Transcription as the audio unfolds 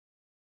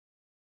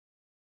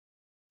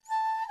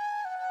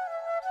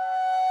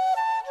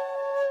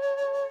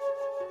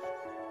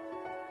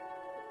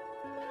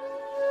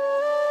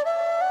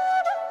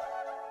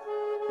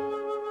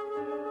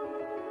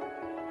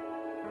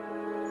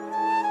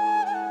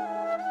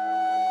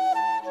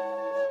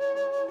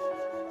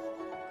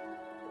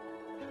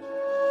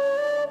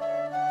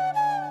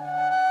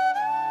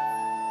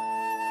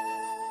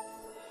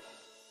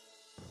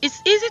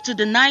It's easy to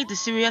deny the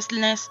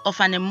seriousness of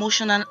an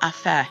emotional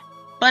affair,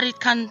 but it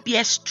can be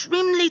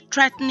extremely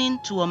threatening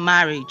to a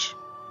marriage.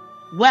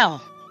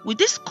 Well, with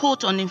this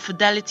quote on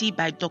infidelity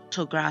by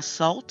Dr. Grace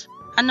Salt,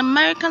 an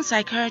American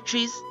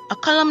psychiatrist, a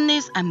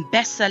columnist and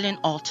best-selling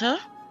author,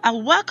 I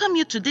welcome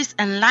you to this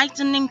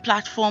enlightening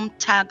platform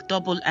tagged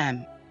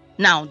M.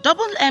 Now,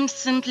 M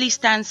simply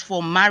stands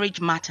for Marriage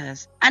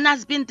Matters and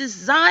has been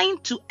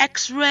designed to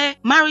x-ray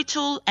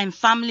marital and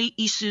family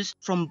issues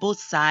from both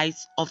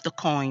sides of the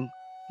coin.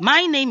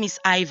 My name is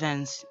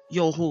Ivans,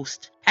 your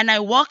host, and I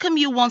welcome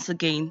you once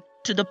again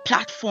to the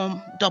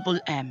platform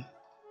M.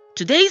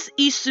 Today's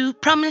issue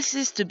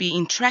promises to be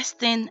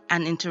interesting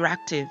and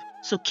interactive,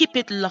 so keep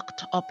it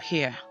locked up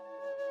here.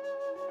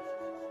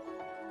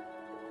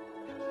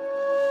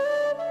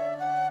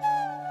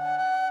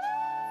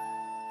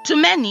 To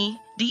many,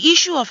 the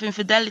issue of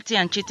infidelity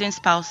and cheating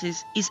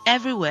spouses is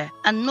everywhere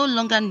and no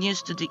longer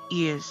news to the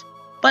ears,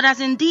 but has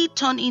indeed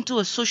turned into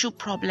a social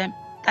problem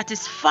that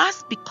is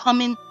fast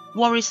becoming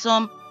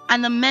worrisome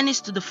and a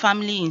menace to the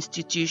family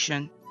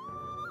institution.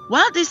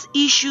 While this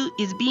issue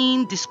is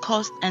being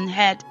discussed and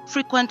heard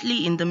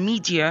frequently in the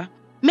media,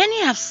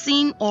 many have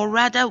seen or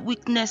rather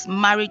witnessed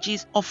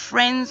marriages of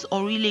friends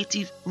or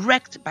relatives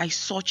wrecked by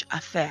such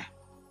affair.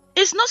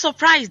 It's no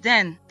surprise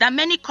then that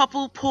many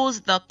couples pose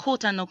the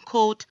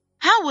quote-unquote,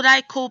 "How would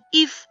I cope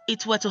if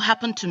it were to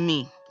happen to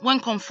me?" when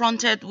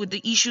confronted with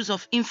the issues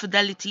of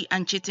infidelity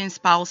and cheating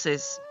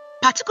spouses.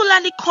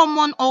 Particularly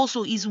common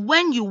also is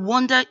when you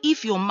wonder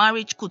if your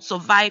marriage could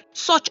survive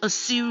such a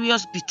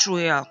serious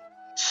betrayal.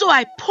 So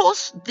I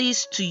pose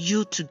this to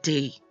you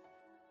today.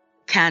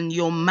 Can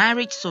your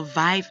marriage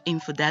survive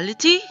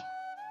infidelity?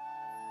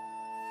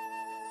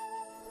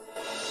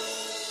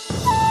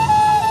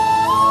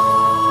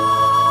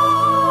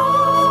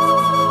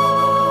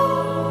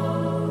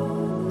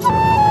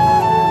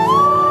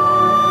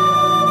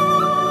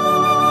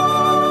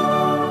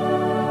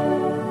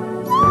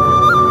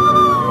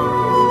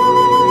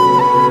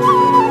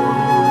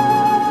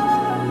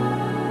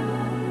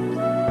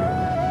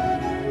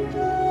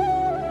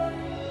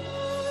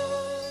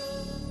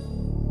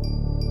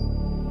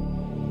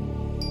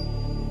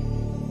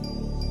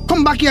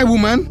 Come back here,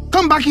 woman.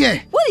 Come back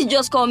here. What did you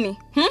just call me?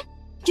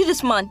 You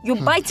this man,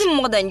 you're biting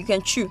more than you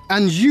can chew.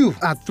 And you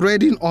are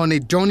threading on a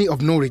journey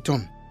of no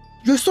return.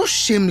 You're so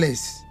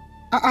shameless.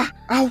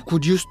 How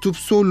could you stoop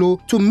so low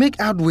to make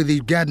out with a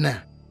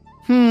gardener?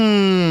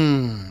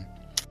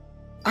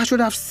 I should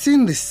have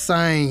seen the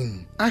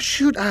sign. I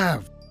should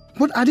have.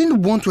 But I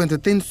didn't want to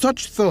entertain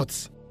such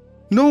thoughts.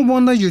 No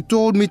wonder you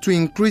told me to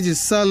increase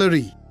his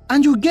salary.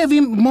 And you gave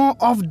him more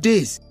off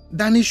days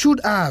than he should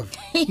have.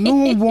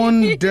 No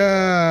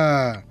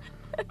wonder.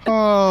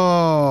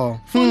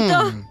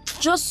 Funta,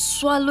 just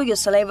swallow your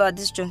saliva at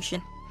this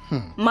junction.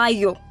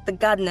 Mayo, the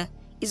gardener,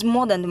 is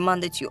more than the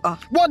man that you are.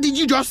 What did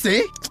you just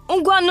say?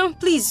 Ungwano,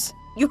 please.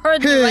 You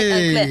heard me right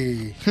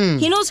and clear.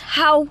 He knows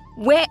how,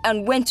 where,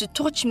 and when to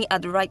touch me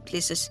at the right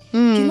places.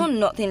 You know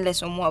nothing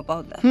less or more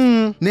about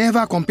that.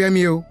 Never compare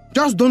me.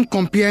 Just don't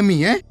compare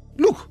me, eh?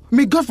 Look,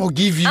 may God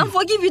forgive you. And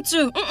forgive you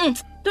too.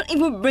 Don't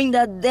even bring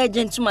that dear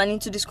gentleman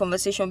into this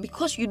conversation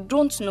because you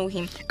don't know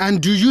him.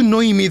 And do you know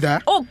him either?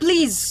 Oh,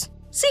 please.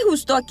 See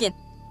who's talking.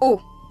 Oh,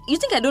 you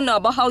think I don't know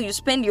about how you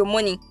spend your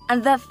money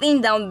and that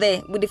thing down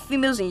there with the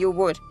females in your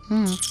ward?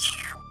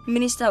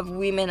 Minister of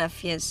Women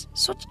Affairs.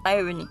 Such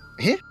irony.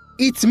 Hey,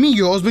 it's me,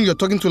 your husband, you're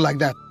talking to like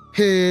that.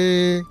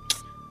 Hey,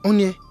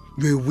 Onye,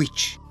 you're a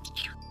witch.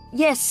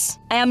 Yes,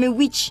 I am a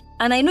witch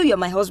and I know you're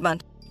my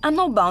husband. I'm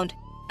not bound.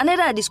 And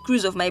neither are the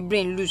screws of my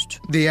brain loosed.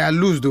 They are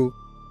loose though.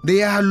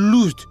 They are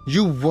loosed,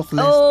 you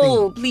worthless thing.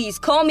 Oh, please,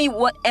 call me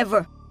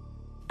whatever.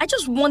 I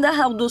just wonder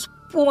how those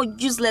poor,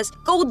 useless,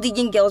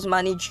 gold-digging girls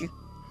manage you.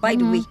 By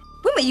the way,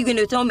 when are you going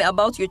to tell me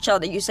about your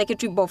child that your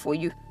secretary bought for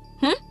you?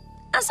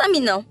 Answer me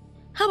now.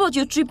 How about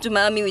your trip to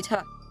Miami with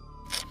her?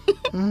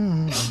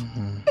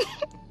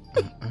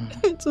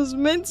 It was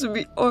meant to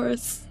be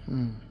ours.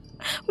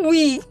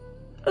 We,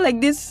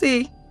 like they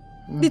say,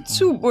 the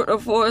two both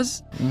of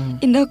us,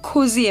 in that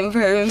cozy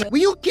environment. Will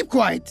you keep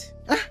quiet?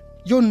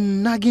 Your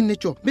nagging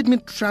nature made me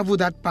travel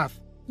that path.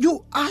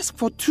 You ask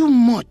for too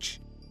much.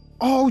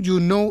 All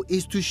you know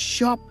is to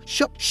shop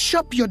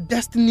your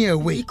destiny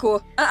away.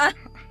 Iko,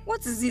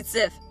 what is it,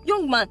 Seth?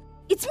 Young man,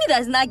 it's me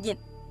that's nagging.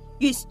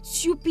 You're a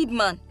stupid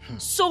man.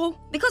 So,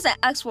 because I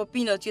asked for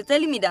peanuts, you're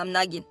telling me that I'm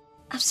nagging.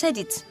 I've said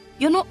it.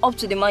 You're not up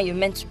to the man you're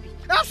meant to be.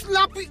 I'll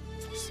slap you.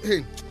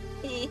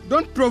 Hey,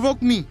 don't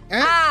provoke me,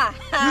 eh?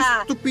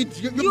 You stupid.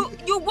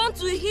 You want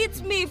to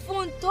hit me,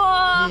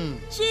 Funto.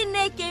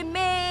 Chineke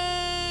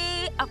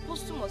me.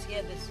 Apostle must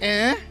hear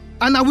this.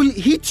 And I will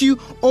hit you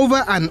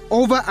over and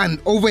over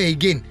and over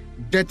again.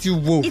 Dirty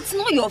wolf. It's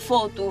not your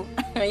fault, though.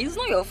 It's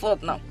not your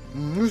fault now.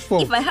 Whose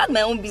fault? If I had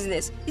my own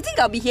business, you think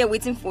I'll be here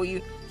waiting for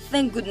you?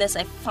 Thank goodness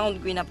I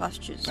found greener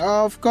pastures.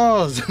 Of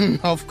course.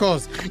 Of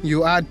course.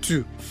 You are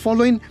too.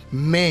 Following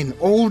men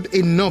old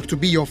enough to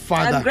be your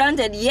father.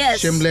 Granted, yes.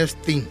 Shameless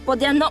thing. But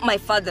they are not my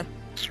father.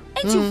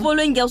 Ain't you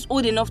following girls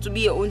old enough to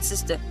be your own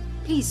sister?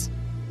 Please,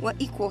 we're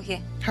equal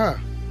here.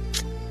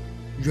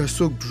 You are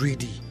so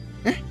greedy.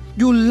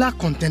 You lack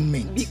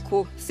contentment.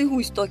 Biko, see who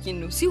is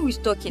talking now. See who is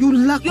talking. You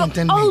lack You're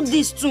contentment. all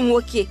this too,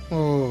 okay?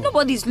 Oh.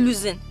 Nobody's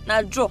losing.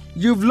 Now draw.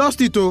 You've lost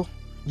it, oh.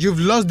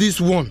 You've lost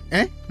this one.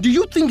 Do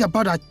you think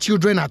about our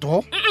children at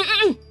all?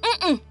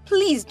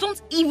 Please,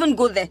 don't even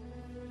go there.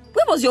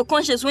 Where was your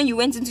conscience when you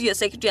went into your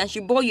secretary and she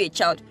bore you a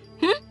child?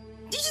 Did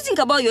you think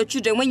about your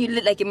children when you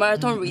led like a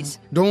marathon race?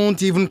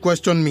 Don't even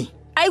question me.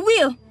 I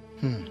will.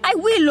 I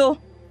will, oh.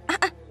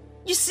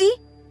 You see,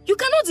 you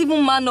cannot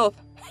even man up.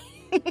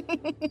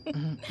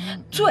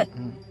 Tue,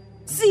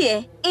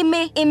 see,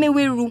 eme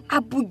weru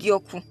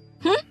abugioku.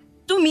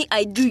 Do me,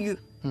 I do you.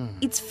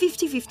 It's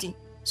 50-50.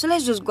 So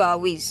let's just go our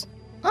ways.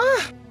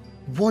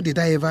 What did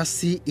I ever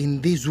see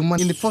in this woman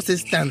in the first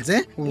instance,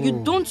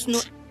 You don't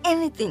know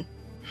anything.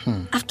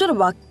 I've thought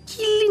about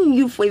killing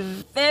you for a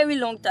very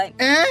long time.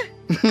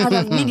 And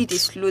I've made it a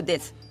slow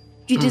death.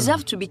 You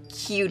deserve to be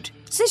killed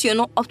since you're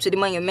not up to the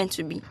man you're meant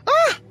to be.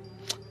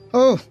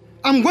 Oh,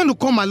 I'm going to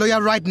call my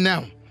lawyer right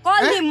now.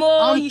 Call him,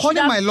 oh. I'm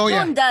calling my lawyer. You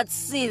should have done that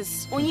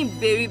since. Only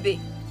Beribe.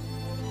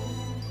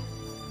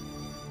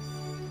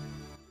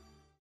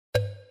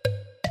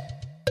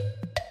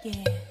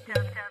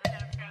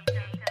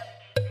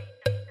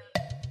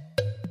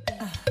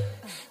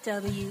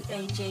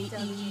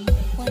 W-A-J-E.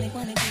 Wanna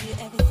give you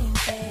everything,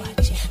 babe.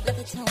 Watch it. Love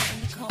the tone when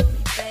you call me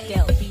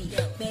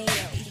babe.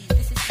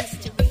 This is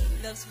history.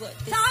 Loves what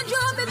this is.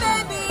 Me,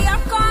 baby,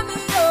 I'm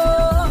coming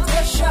home.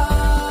 To show,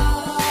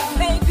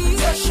 baby,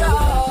 to show.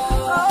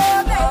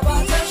 Oh, baby,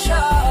 to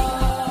show.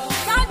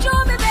 Can't you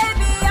me,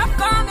 baby, I'm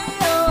coming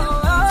home.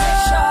 To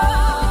show,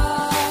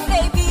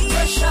 baby,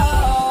 to show.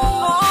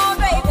 Oh,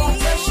 baby,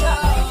 to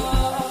show.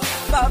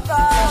 Papa,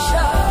 to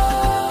show.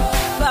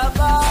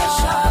 Papa, to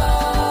show.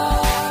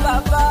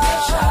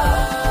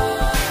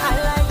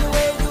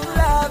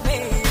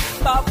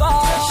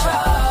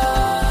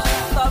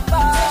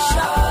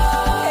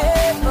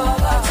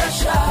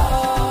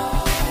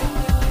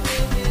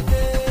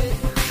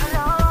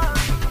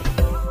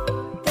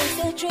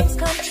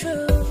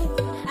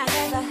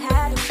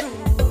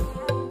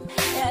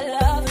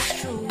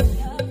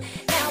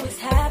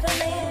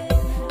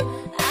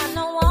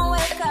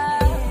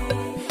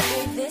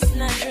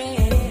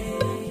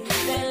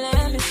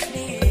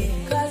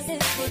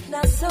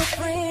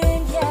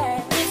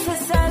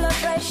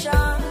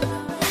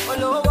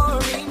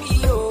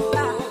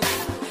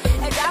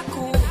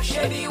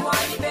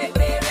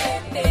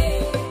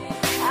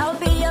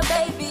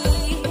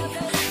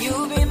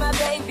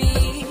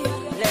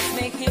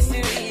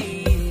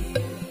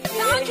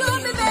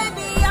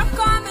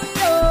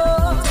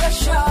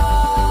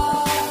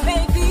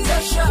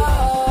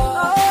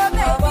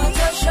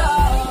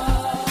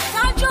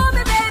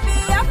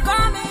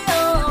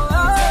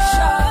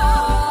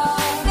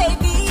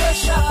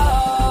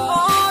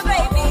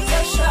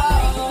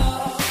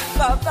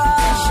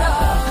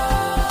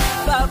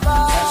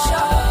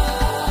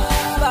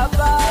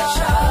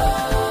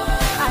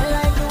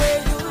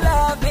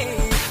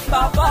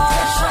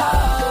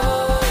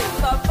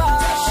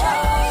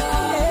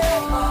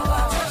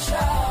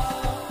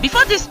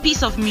 Before this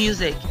piece of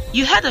music,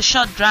 you heard a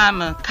short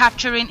drama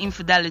capturing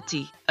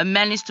infidelity, a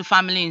menace to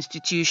family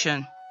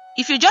institution.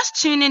 If you're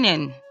just tuning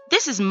in,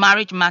 this is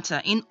Marriage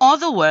Matter, in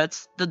other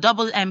words, the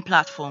Double M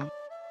platform.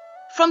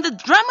 From the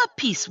drama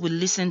piece we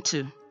listened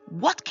to,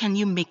 what can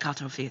you make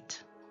out of it?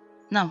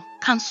 Now,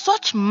 can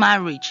such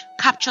marriage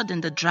captured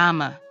in the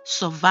drama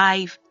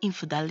survive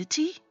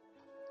infidelity?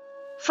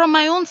 From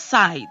my own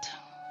side,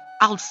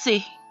 I'll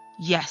say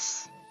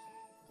yes.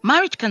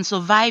 Marriage can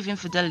survive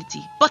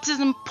infidelity, but it's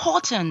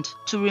important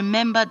to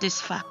remember this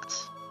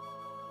fact.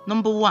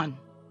 Number 1,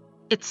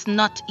 it's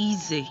not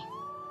easy.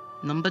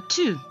 Number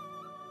 2,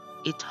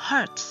 it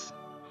hurts.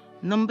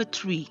 Number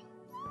 3,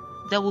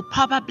 there will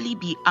probably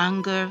be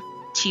anger,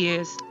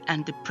 tears,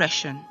 and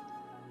depression.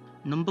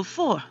 Number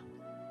 4,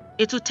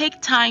 it will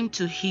take time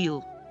to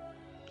heal.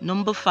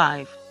 Number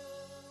 5,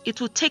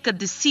 it will take a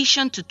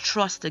decision to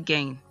trust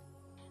again.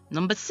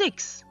 Number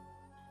 6,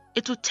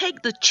 it will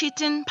take the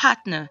cheating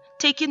partner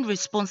taking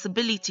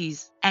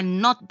responsibilities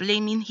and not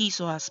blaming his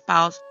or her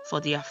spouse for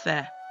the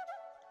affair.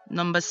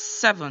 Number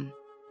 7,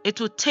 it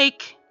will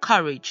take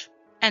courage.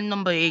 And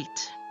number 8,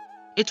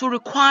 it will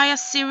require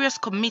serious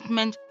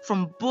commitment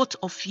from both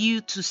of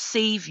you to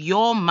save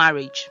your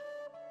marriage.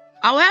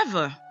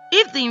 However,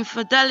 if the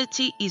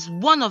infidelity is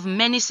one of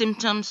many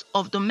symptoms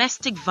of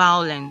domestic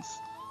violence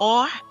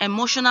or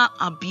emotional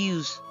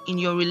abuse in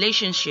your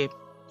relationship,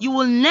 you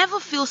will never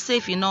feel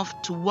safe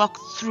enough to walk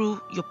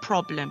through your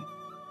problem.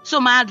 So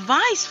my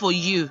advice for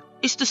you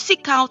is to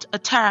seek out a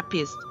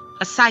therapist,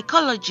 a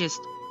psychologist,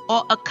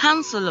 or a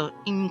counselor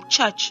in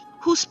church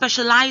who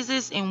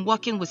specializes in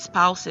working with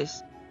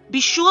spouses. Be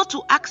sure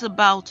to ask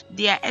about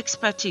their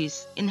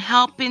expertise in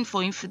helping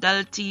for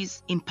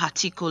infidelities in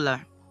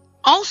particular.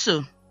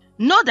 Also,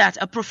 know that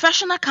a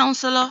professional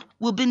counselor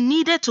will be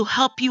needed to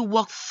help you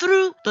walk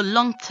through the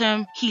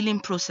long-term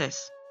healing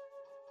process.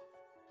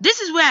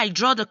 This is where I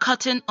draw the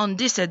curtain on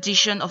this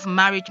edition of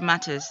Marriage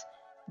Matters,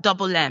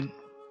 Double M.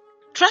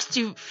 Trust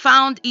you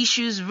found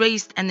issues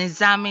raised and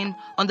examined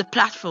on the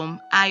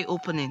platform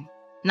eye-opening.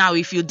 Now,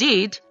 if you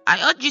did,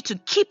 I urge you to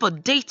keep a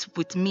date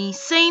with me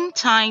same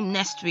time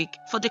next week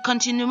for the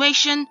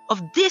continuation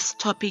of this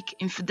topic,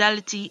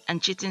 infidelity and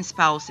cheating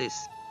spouses.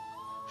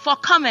 For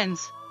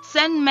comments,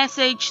 send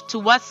message to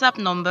WhatsApp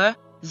number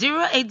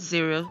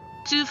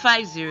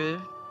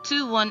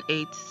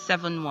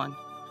 080-250-21871.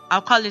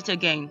 I'll call it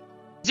again,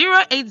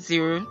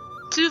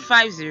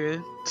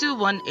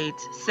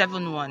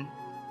 080-250-21871.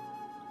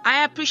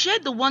 I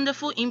appreciate the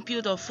wonderful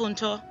input of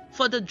Funto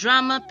for the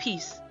drama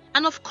piece,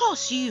 and of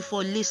course you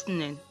for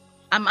listening.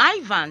 I'm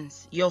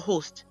Ivans, your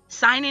host,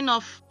 signing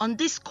off on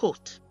this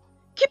quote.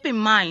 Keep in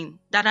mind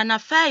that an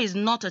affair is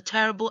not a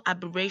terrible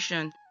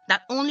aberration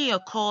that only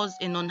occurs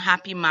in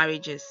unhappy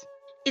marriages.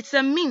 It's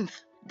a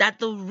myth that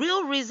the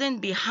real reason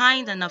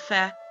behind an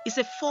affair is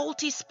a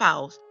faulty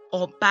spouse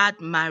or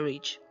bad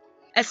marriage.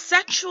 A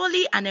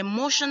sexually and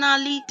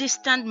emotionally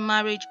distant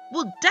marriage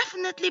will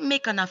definitely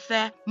make an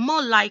affair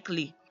more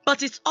likely.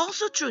 But it's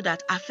also true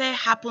that affair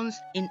happens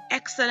in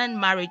excellent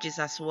marriages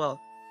as well.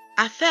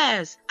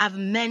 Affairs have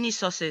many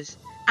sources,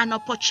 and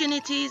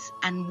opportunities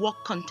and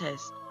work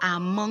contests are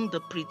among the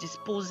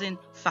predisposing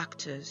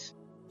factors.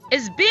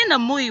 It's been a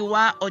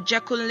Muyiwa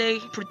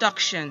Ojekunle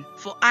production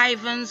for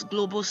Ivans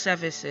Global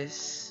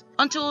Services.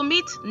 Until we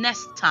meet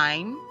next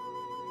time,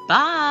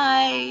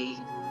 bye!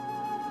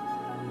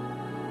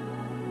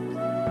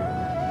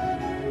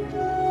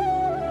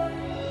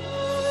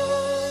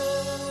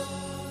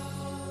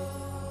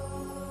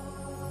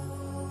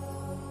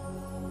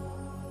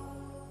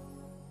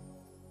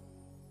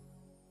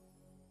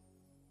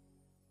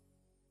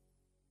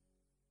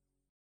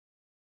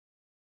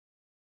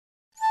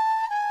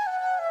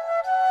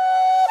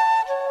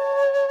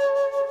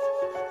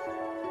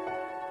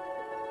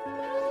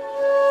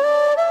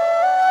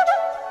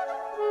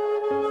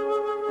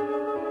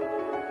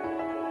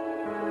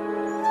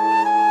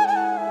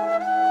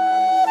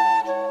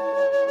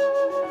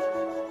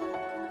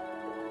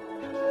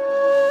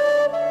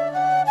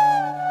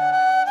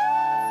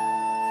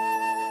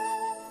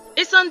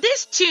 It's on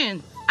this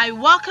tune I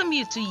welcome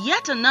you to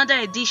yet another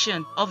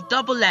edition of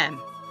Double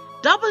M.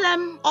 Double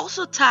M,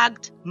 also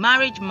tagged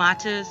Marriage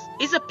Matters,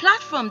 is a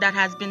platform that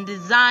has been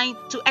designed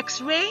to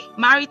x-ray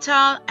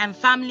marital and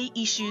family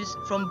issues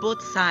from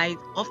both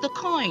sides of the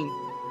coin.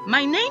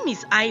 My name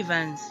is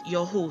Ivans,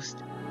 your host.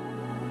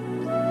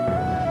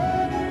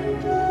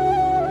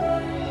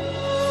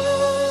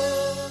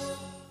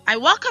 I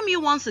welcome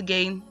you once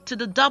again to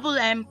the Double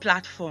M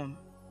platform.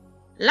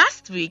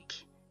 Last week,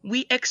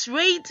 we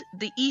x-rayed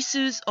the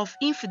issues of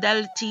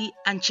infidelity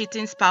and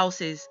cheating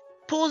spouses,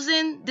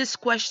 posing this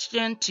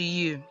question to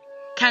you: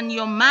 can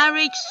your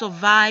marriage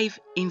survive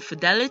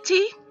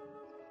infidelity?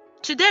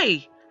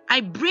 Today,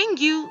 I bring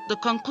you the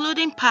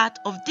concluding part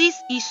of these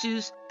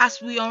issues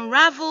as we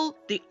unravel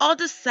the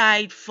other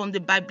side from the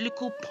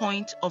biblical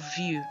point of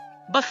view.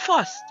 But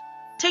first,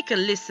 take a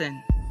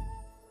listen.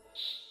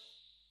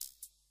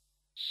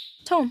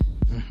 Tom,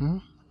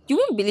 you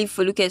won't believe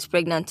Foluke is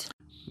pregnant.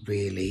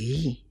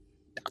 Really?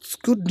 That's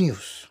good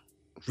news.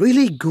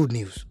 Really good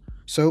news.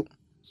 So,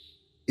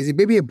 is the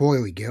baby a boy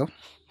or a girl?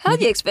 How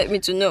do you expect me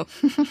to know?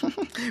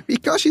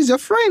 Because she's your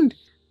friend.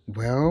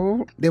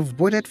 Well, they've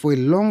waited for a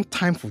long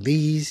time for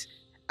this,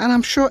 and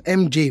I'm sure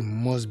MJ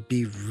must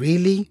be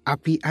really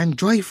happy and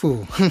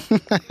joyful.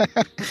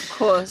 Of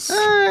course.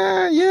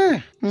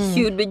 Yeah.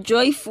 He would be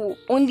joyful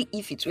only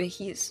if it were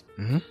his.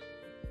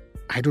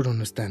 I don't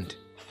understand.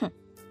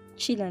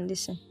 Chill and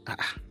listen.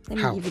 Let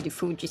me How? give you the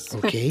full gist.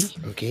 Okay.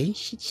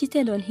 She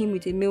cheated on him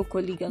with a male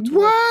colleague at work.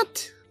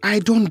 What? I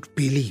don't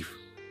believe.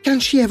 Can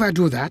she ever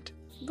do that?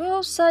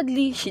 Well,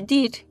 sadly, she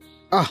did.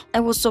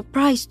 I was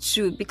surprised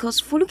too because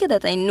Foluke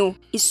that I know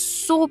is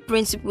so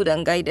principled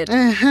and guided.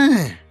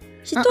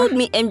 She told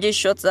me MJ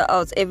shuts her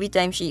out every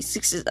time she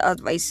seeks his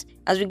advice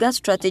as regards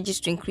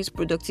strategies to increase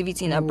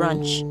productivity in her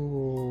branch,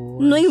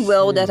 knowing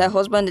well that her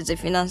husband is a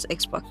finance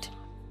expert.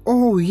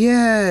 Oh,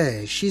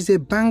 yeah. She's a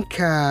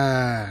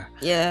banker.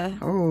 Yeah,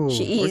 Oh,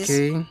 she is.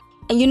 Okay.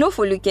 And you know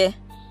Foluke,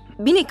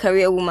 being a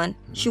career woman,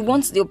 she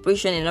wants the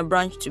operation in her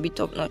branch to be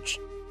top-notch.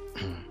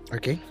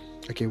 Okay,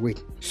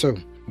 wait. So,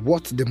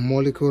 what's the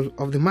molecule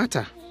of the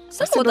matter?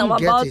 That's what I'm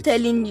about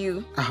telling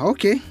you.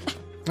 Okay.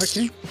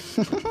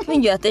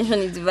 When your attention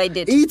is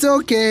divided. It's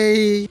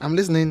okay. I'm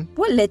listening.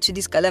 What led to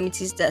these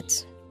calamities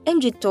that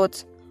MJ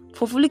thought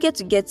for Foluke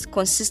to get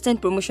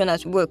consistent promotion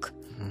at work,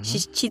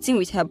 she's cheating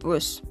with her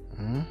boss.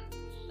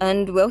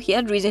 And well, he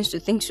had reasons to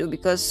think so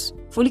because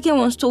Foluke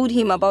once told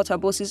him about her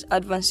boss's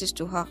advances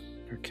to her.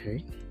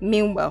 Okay.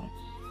 Meanwhile,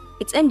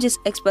 it's MJ's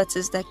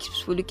expertise that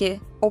keeps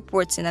Foluke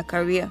upwards in her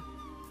career.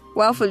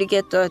 While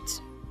Foluke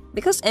thought,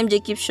 because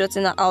MJ keeps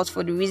shutting her out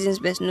for the reasons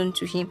best known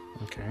to him,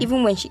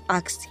 even when she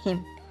asked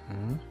him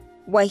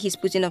why he's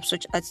putting up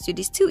such attitude,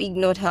 he still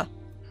ignored her.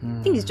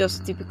 I think it's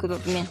just typical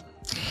of men.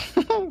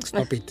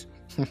 Stop it.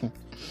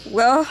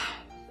 Well,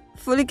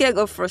 Foluke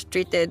got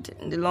frustrated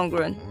in the long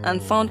run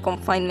and found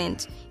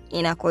confinement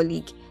in her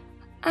colleague,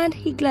 and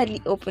he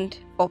gladly opened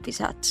up his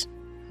heart.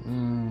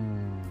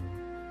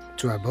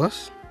 To her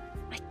boss?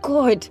 My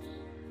God.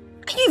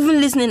 Are you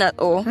even listening at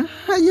all?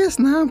 Yes,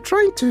 now I'm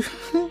trying to.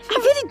 I've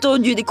already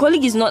told you the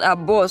colleague is not our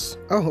boss.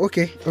 Oh,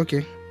 okay.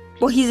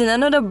 But he's in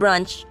another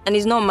branch and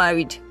he's not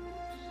married.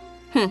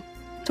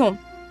 Tom,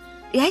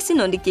 the icing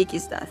on the cake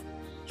is that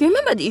you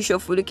remember the issue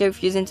of Fuluke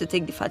refusing to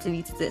take the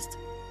fertility test?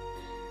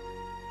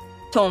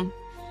 Tom.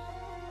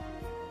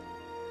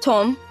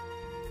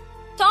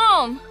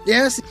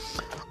 Yes.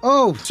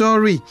 Oh,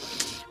 sorry.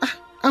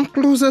 I'm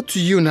closer to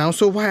you now,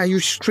 so why are you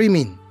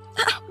screaming?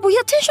 But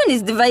your attention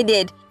is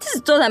divided. This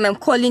is the third time I'm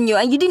calling you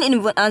and you didn't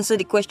even answer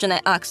the question I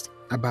asked.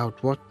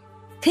 About what?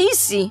 Can you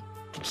see?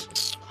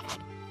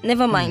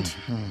 Never mind.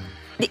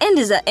 The end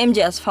is that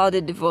MJ has filed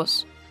a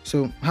divorce.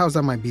 So, how's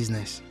that my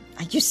business?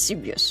 Are you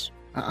serious?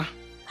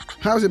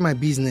 How's it my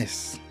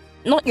business?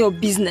 Not your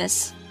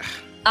business.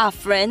 Our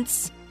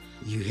friends.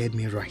 You heard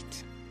me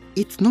right.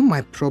 It's not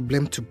my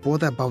problem to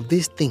bother about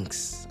these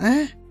things.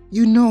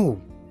 You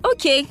know.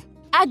 Okay,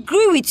 I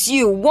agree with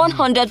you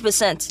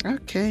 100%.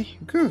 Okay,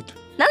 good.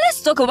 Now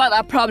let's talk about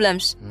our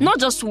problems. Not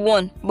just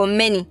one, but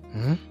many.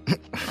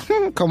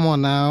 Come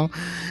on now.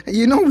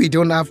 You know we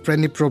don't have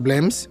any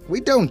problems.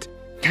 We don't.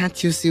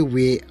 Can't you see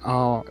we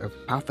are a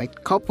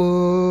perfect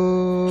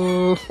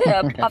couple?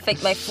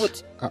 Perfect, my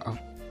foot. Uh-oh.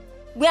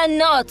 We are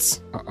not.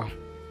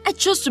 I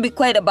chose to be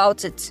quiet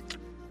about it.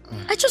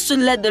 I chose to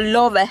let the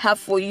love I have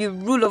for you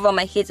rule over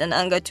my hate and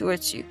anger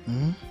towards you.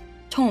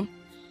 Tom,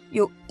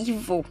 you're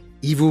evil.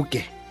 Evil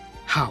gay?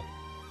 How?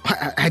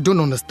 I don't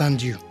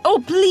understand you.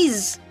 Oh,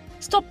 please.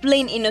 Stop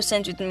playing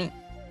innocent with me.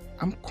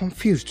 I'm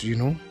confused, you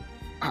know.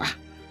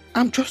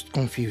 I'm just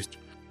confused.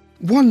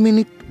 1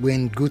 minute we're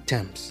in good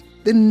terms.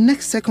 The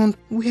next second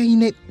we're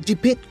in a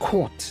debate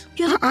court.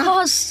 You're the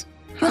cause.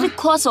 You're the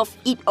cause of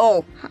it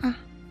all.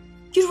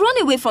 You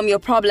run away from your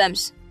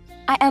problems.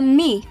 I am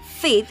me,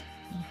 Faith,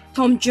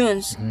 Tom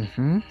Jones.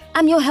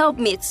 I'm your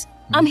helpmate.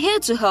 I'm here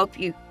to help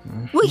you.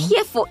 We're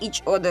here for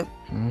each other.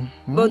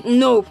 But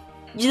no,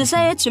 you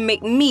decided to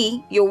make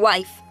me, your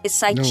wife, a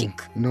side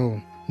chick. No.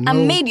 I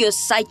made your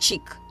side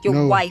chick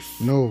your wife.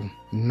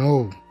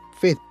 No.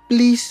 Faith,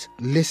 please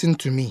listen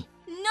to me.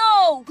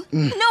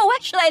 No, why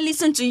should I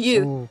listen to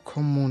you? Oh,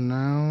 come on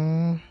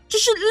now. You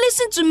should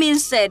listen to me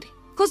instead.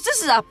 Because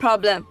this is our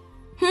problem.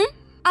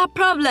 Our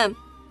problem.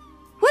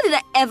 What did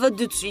I ever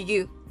do to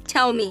you?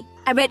 Tell me.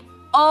 I read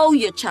all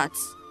your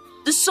chats.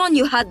 The son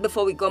you had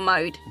before we got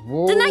married.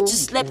 Whoa. The night you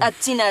slept at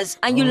Tina's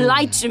and you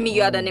lied to me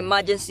you had an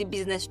emergency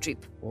business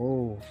trip.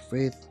 Oh,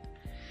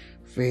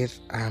 Faith,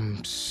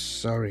 I'm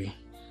sorry.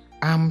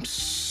 I'm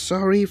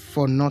sorry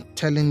for not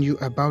telling you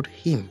about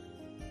him.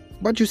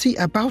 But you see,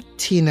 about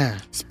Tina...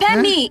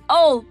 Spare me!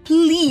 Oh,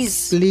 please!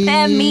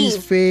 Spare me! Please,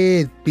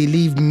 Faith,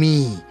 believe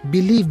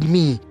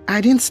me.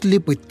 I didn't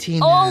sleep with Tina.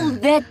 Oh,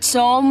 there,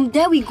 Tom.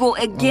 There we go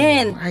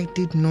again. I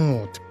did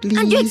not. Please.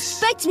 And you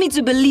expect me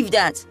to believe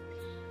that?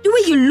 The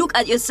way you look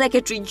at your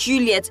secretary,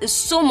 Juliet, is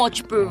so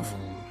much proof.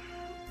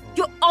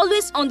 You're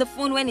always on the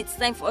phone when it's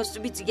time for us to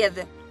be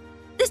together.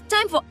 There's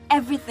time for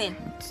everything.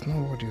 It's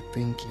not what you're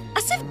thinking.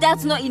 As if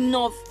that's not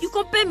enough, you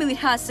compare me with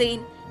her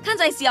saying,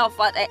 can't I see how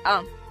fat I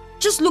am?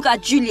 Just look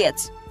at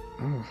Juliet.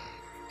 Tom!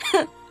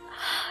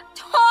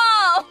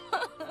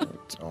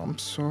 I'm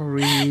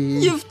sorry.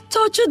 You've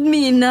tortured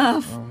me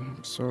enough.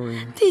 I'm sorry.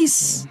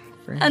 This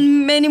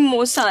and many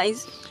more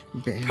signs.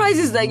 Babe,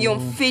 Prizes that you're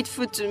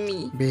unfaithful to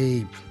me.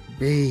 Babe,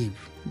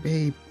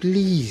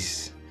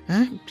 please.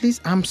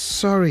 Please, I'm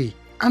sorry.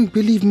 And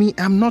believe me,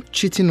 I'm not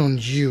cheating on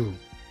you.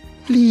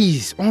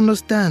 Please,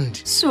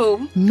 understand.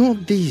 So?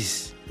 Not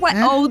this.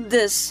 Why all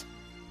this?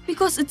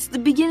 Because it's the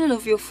beginning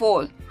of your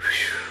fall.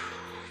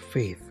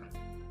 Faith,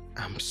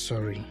 I'm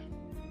sorry.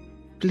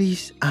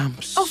 Please,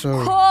 I'm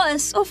sorry.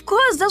 Of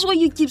course, that's what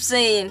you keep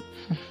saying.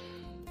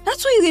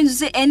 That's what you're going to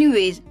say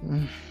anyways.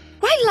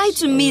 Why lie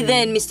to me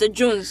then, Mr.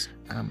 Jones?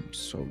 I'm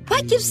sorry.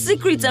 Why keep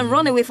secrets and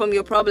run away from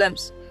your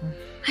problems?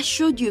 I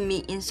showed you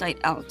me inside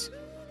out.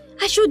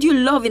 I showed you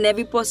love in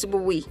every possible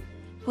way.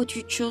 But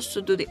you chose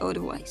to do the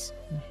otherwise.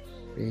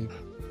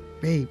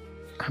 Babe,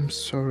 I'm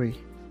sorry.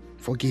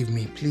 Forgive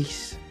me,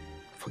 please.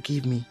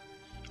 Forgive me.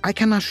 I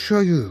can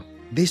assure you,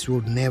 this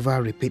will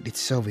never repeat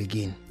itself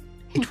again.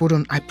 It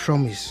wouldn't, I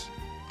promise.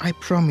 I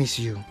promise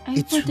you,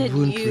 it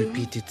won't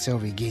repeat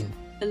itself again.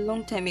 A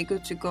long time ago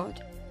to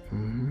God.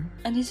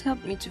 And He's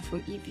helped me to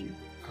forgive you.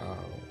 Oh.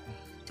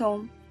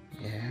 Tom.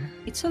 Yeah?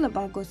 It's all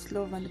about God's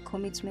love and the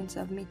commitments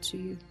I've made to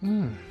you.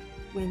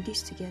 We're in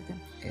this together.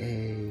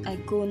 Hey. I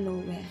go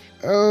nowhere.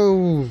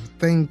 Oh,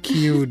 thank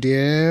you,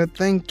 dear.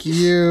 Thank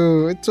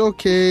you. It's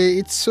okay.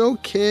 It's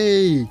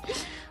okay.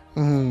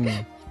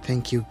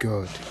 Thank you,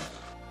 God.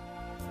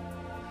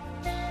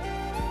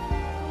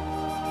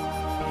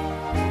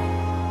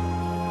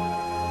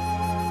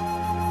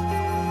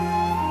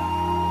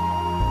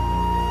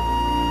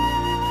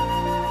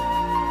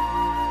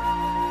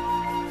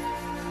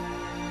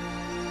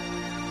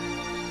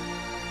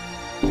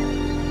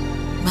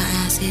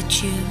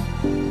 Hit you,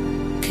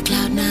 could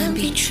Cloud9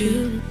 be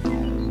true?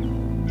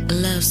 A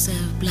love so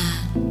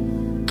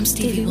blind, I'm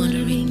Stevie Wonder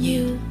in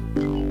you.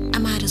 I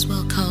might as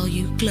well call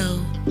you Glow,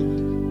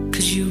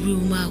 'cause you rule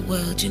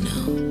world, you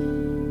know.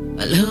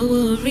 My love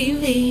worry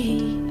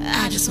me.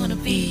 I just wanna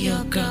be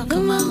your girl.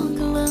 Come on,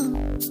 come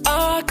on.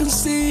 I can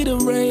see the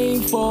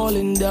rain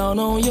falling down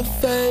on your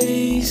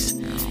face.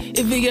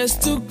 If it gets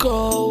too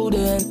cold,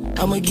 then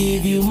I'ma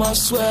give you my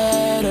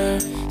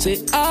sweater.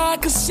 Say I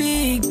can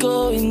see it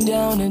going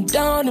down and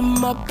down in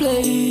my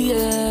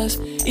place.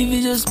 If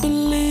you just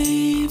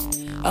believe,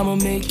 I'ma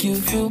make you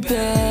feel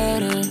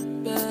better.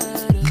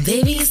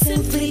 Baby, you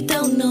simply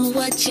don't know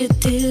what you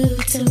do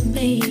to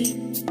me.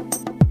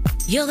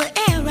 You're the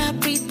air I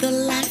breathe, the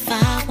life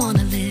I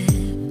wanna live.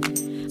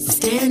 I'm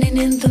standing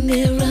in the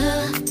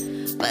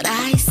mirror, but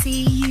I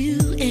see you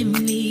in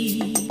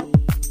me.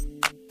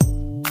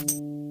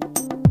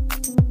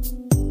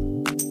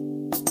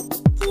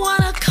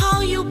 Wanna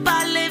call you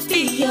Bale,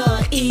 be your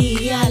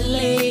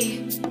ELA.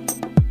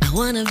 I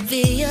wanna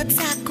be your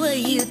taco,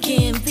 you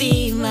can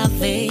be my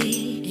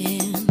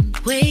vein.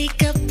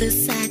 Wake up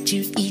beside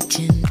you each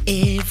and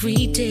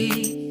every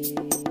day.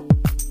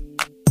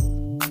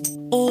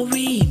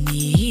 Ori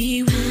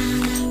mi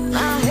woo,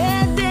 my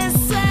head is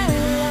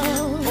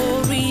swallow.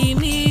 Ori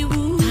mi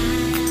woo,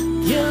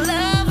 you're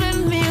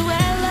loving me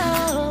well,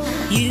 oh.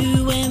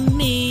 You and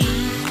me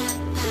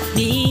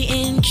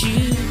and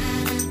you,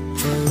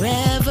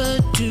 forever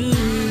do.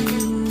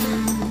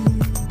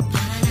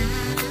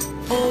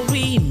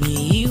 Ori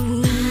mi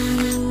woo,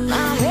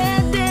 my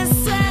head is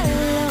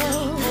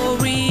swallow.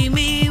 Ori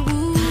mi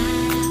woo,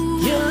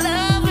 you're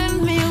loving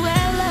me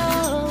well,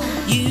 oh.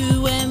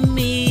 You and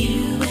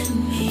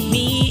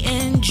me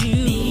and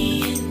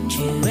you,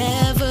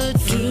 forever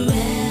do.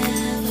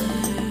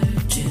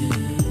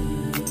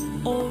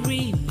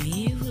 Ori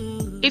mi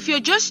woo. If you're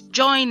just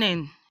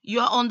joining,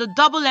 you're on the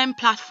Double M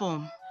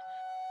platform.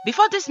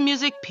 Before this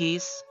music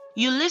piece,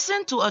 you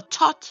listen to a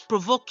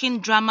thought-provoking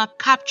drama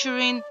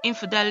capturing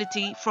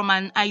infidelity from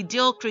an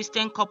ideal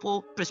Christian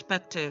couple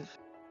perspective.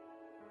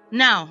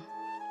 Now,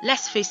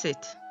 let's face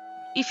it.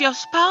 If your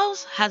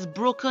spouse has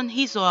broken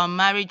his or her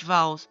marriage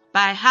vows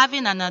by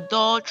having an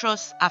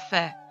adulterous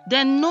affair,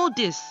 then know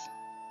this.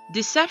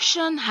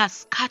 Deception has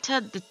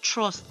scattered the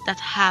trust that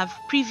have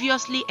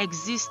previously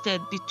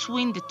existed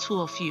between the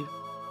two of you.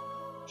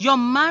 Your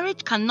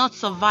marriage cannot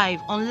survive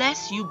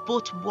unless you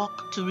both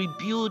work to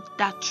rebuild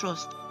that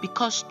trust,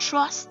 because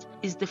trust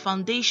is the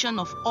foundation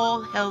of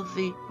all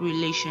healthy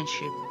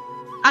relationship.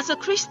 As a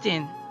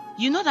Christian,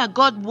 you know that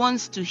God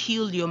wants to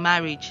heal your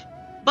marriage,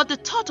 but the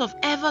thought of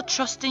ever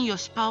trusting your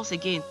spouse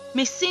again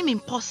may seem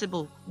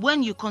impossible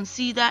when you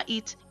consider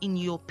it in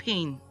your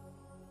pain.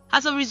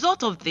 As a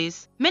result of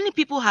this, many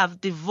people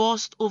have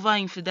divorced over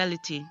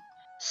infidelity.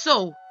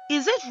 So,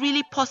 is it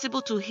really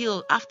possible to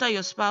heal after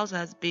your spouse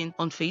has been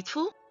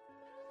unfaithful?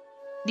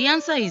 The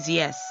answer is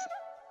yes,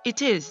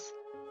 it is.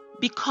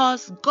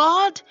 Because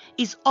God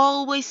is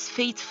always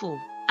faithful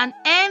and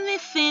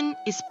anything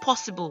is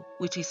possible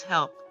with His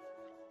help.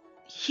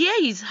 Here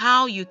is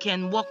how you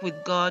can work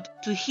with God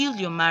to heal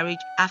your marriage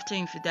after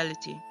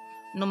infidelity.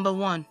 Number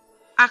 1,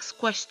 ask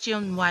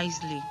questions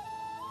wisely.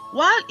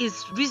 While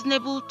it's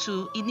reasonable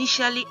to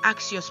initially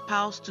ask your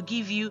spouse to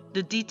give you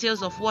the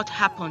details of what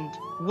happened,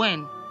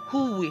 when,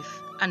 who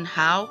with, and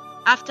how,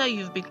 after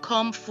you've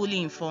become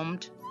fully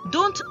informed,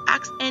 don't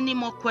ask any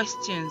more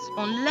questions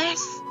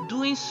unless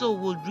doing so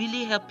will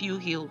really help you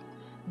heal.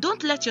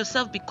 Don't let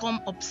yourself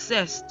become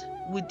obsessed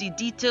with the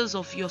details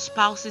of your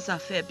spouse's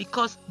affair,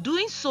 because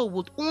doing so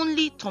would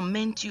only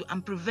torment you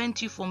and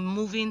prevent you from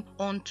moving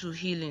on to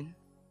healing.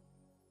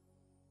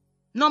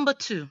 Number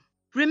 2,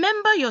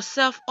 remember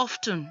yourself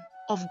often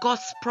of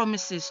God's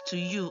promises to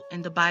you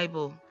in the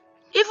Bible.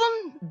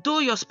 Even though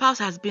your spouse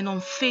has been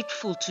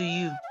unfaithful to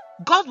you,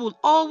 God will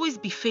always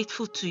be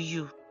faithful to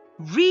you.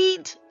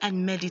 Read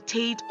and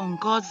meditate on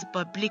God's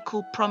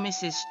biblical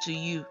promises to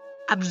you,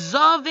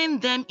 absorbing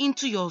them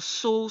into your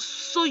soul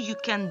so you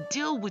can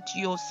deal with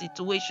your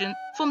situation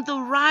from the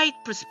right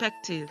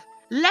perspective.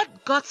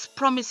 Let God's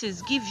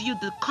promises give you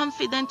the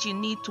confidence you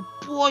need to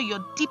pour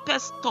your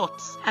deepest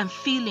thoughts and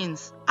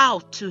feelings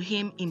out to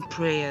Him in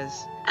prayers,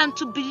 and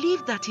to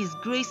believe that His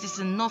grace is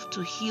enough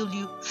to heal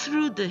you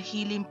through the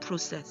healing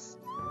process.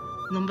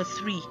 Number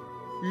 3,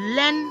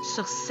 learn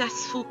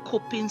successful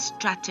coping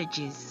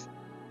strategies.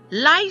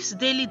 Life's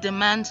daily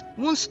demands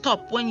won't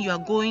stop when you are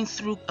going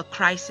through a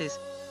crisis,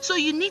 so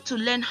you need to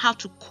learn how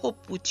to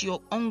cope with your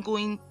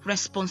ongoing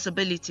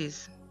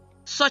responsibilities,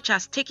 such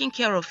as taking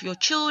care of your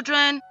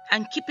children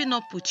and keeping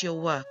up with your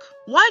work.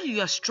 While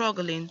you are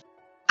struggling,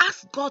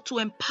 ask God to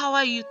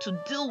empower you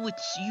to deal with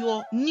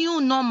your new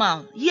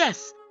normal.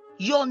 Yes,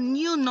 your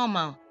new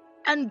normal,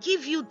 and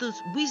give you the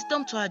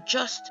wisdom to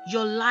adjust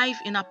your life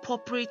in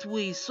appropriate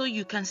ways so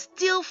you can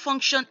still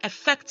function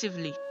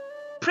effectively.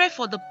 Pray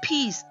for the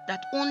peace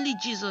that only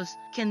Jesus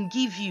can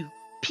give you,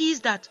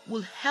 peace that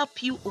will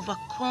help you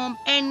overcome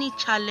any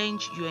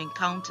challenge you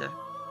encounter.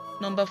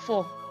 Number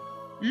 4,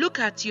 look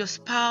at your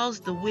spouse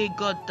the way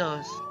God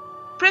does.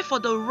 Pray for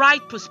the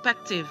right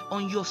perspective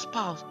on your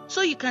spouse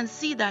so you can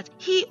see that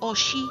he or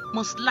she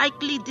most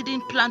likely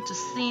didn't plan to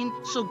sin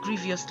so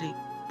grievously,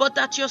 but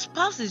that your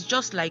spouse is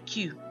just like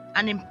you,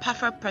 an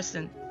imperfect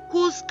person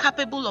who's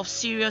capable of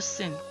serious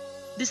sin.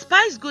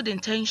 Despite good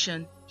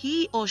intention,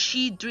 he or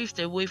she drifts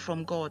away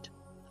from God.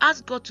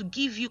 Ask God to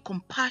give you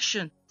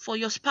compassion for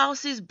your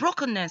spouse's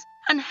brokenness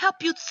and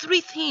help you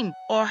treat him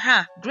or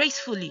her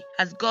gracefully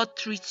as God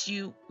treats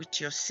you with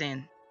your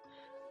sin.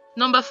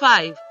 Number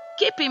 5,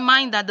 keep in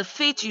mind that the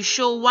faith you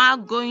show while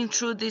going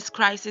through this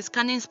crisis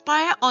can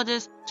inspire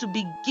others to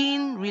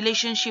begin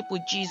relationship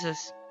with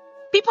Jesus.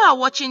 People are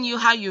watching you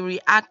how you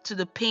react to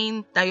the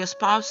pain that your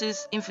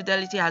spouse's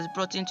infidelity has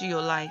brought into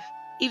your life.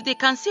 If they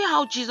can see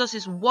how Jesus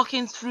is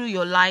walking through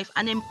your life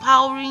and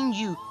empowering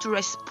you to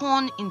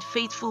respond in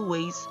faithful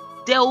ways,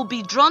 they will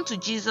be drawn to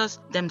Jesus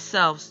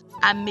themselves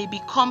and may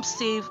become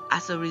saved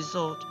as a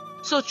result.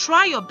 So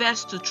try your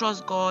best to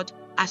trust God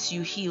as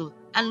you heal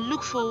and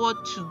look forward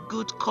to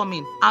good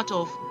coming out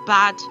of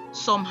bad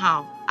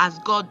somehow as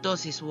God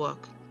does his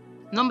work.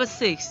 Number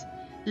 6,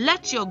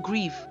 let your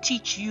grief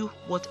teach you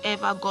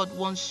whatever God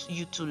wants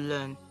you to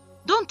learn.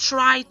 Don't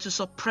try to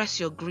suppress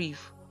your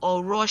grief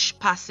or rush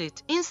past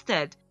it.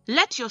 Instead,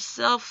 let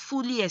yourself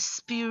fully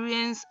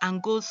experience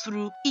and go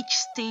through each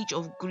stage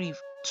of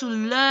grief to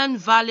learn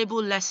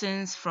valuable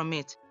lessons from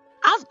it.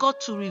 Ask God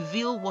to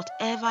reveal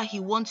whatever he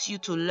wants you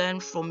to learn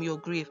from your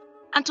grief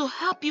and to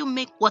help you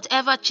make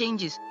whatever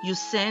changes you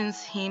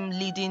sense him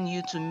leading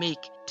you to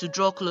make to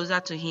draw closer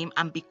to him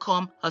and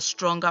become a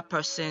stronger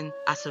person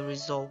as a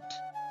result.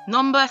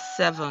 Number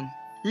 7,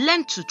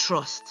 learn to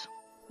trust.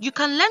 You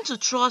can learn to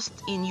trust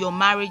in your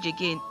marriage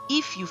again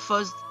if you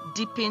first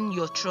deepen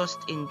your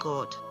trust in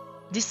God.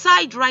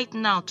 Decide right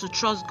now to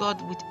trust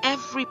God with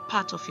every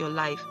part of your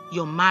life,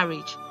 your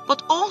marriage,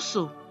 but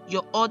also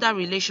your other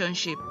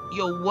relationship,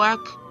 your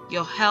work,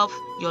 your health,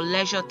 your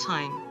leisure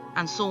time,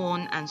 and so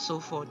on and so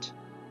forth.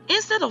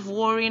 Instead of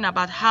worrying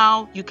about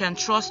how you can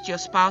trust your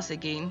spouse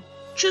again,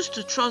 choose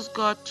to trust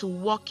God to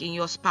work in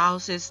your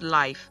spouse's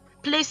life,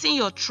 placing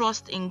your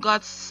trust in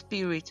God's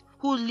Spirit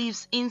who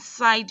lives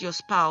inside your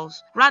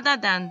spouse rather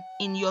than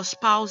in your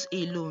spouse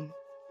alone.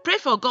 Pray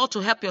for God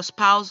to help your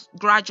spouse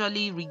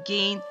gradually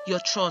regain your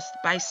trust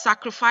by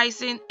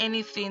sacrificing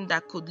anything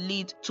that could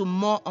lead to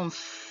more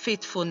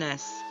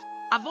unfaithfulness.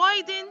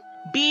 Avoiding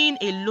being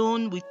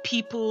alone with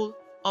people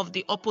of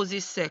the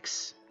opposite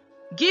sex.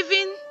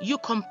 Giving you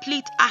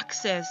complete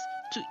access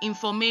to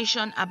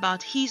information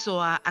about his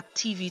or her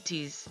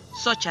activities,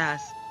 such as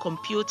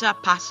computer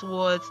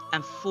passwords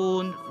and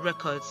phone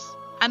records,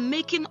 and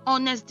making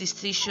honest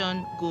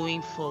decisions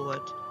going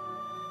forward.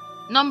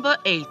 Number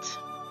 8,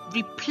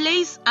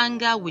 replace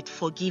anger with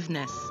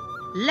forgiveness.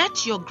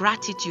 Let your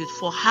gratitude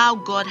for how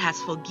God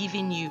has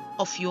forgiven you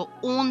of your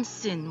own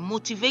sin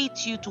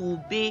motivate you to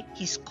obey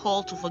his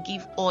call to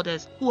forgive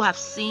others who have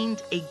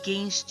sinned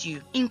against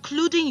you,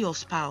 including your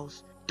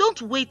spouse.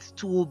 Don't wait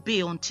to obey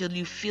until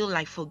you feel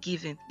like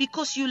forgiving,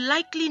 because you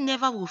likely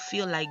never will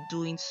feel like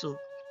doing so.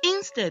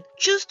 Instead,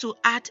 choose to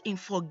act in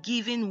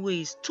forgiving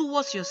ways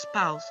towards your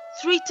spouse,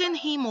 treating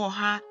him or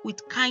her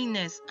with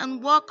kindness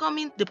and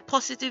welcoming the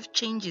positive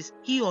changes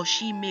he or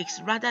she makes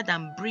rather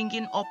than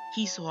bringing up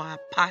his or her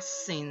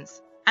past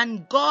sins.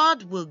 And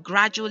God will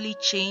gradually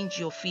change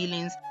your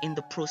feelings in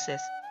the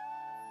process.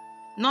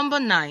 Number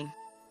 9,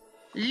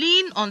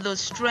 lean on the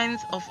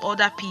strength of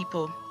other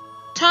people.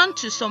 Turn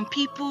to some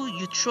people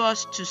you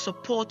trust to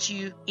support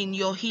you in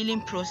your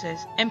healing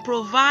process and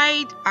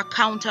provide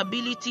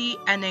accountability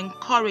and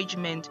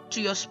encouragement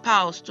to your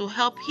spouse to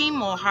help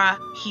him or her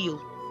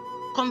heal.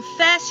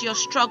 Confess your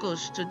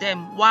struggles to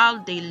them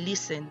while they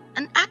listen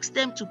and ask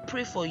them to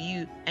pray for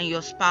you and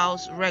your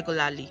spouse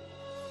regularly.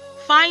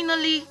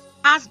 Finally,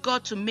 ask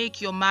God to make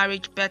your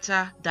marriage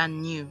better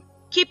than new.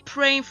 Keep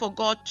praying for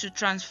God to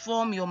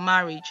transform your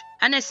marriage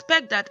and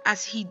expect that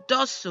as he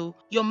does so,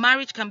 your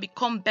marriage can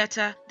become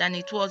better than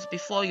it was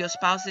before your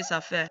spouse's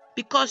affair,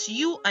 because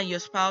you and your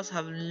spouse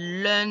have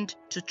learned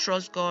to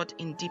trust God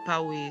in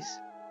deeper ways.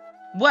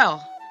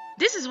 Well,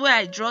 this is where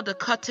I draw the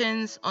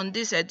curtains on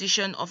this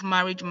edition of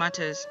Marriage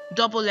Matters,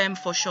 Double M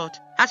for short,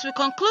 as we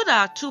conclude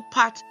our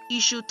 2-part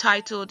issue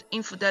titled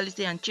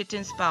Infidelity and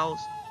Cheating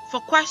Spouse. For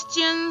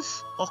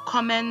questions or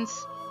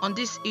comments on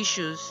these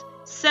issues,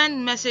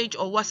 send message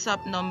or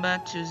WhatsApp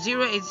number to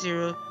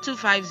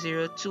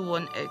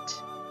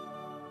 080-250-218.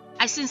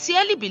 I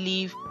sincerely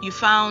believe you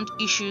found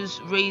issues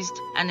raised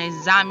and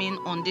examined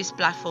on this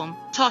platform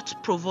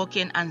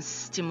thought-provoking and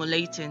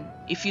stimulating.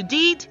 If you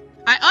did,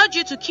 I urge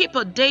you to keep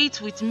a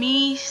date with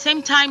me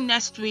same time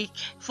next week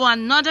for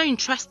another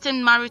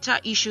interesting marital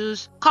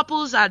issues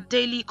couples are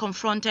daily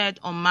confronted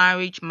on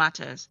Marriage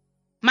Matters.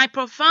 My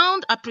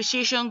profound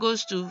appreciation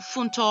goes to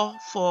Funto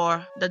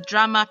for the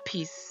drama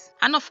piece,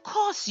 and of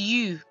course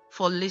you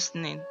for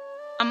listening.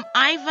 I'm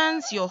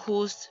Ivans, your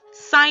host,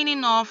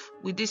 signing off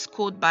with this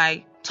quote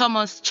by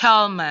Thomas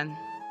Chalman.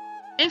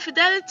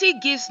 Infidelity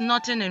gives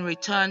nothing in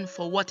return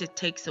for what it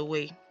takes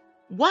away.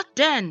 What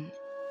then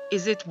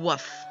is it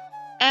worth?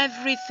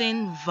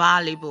 Everything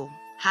valuable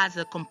has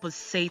a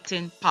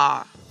compensating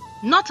power.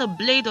 Not a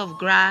blade of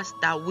grass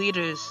that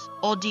withers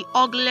or the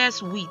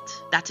ugliest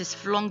wheat that is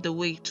flung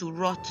away to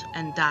rot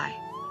and die,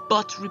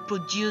 but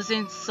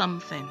reproducing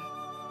something.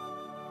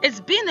 It's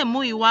been a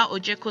Muyiwa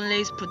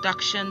Ojekunle's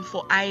production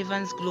for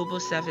Ivan's Global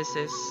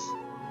Services.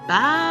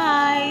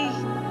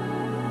 Bye.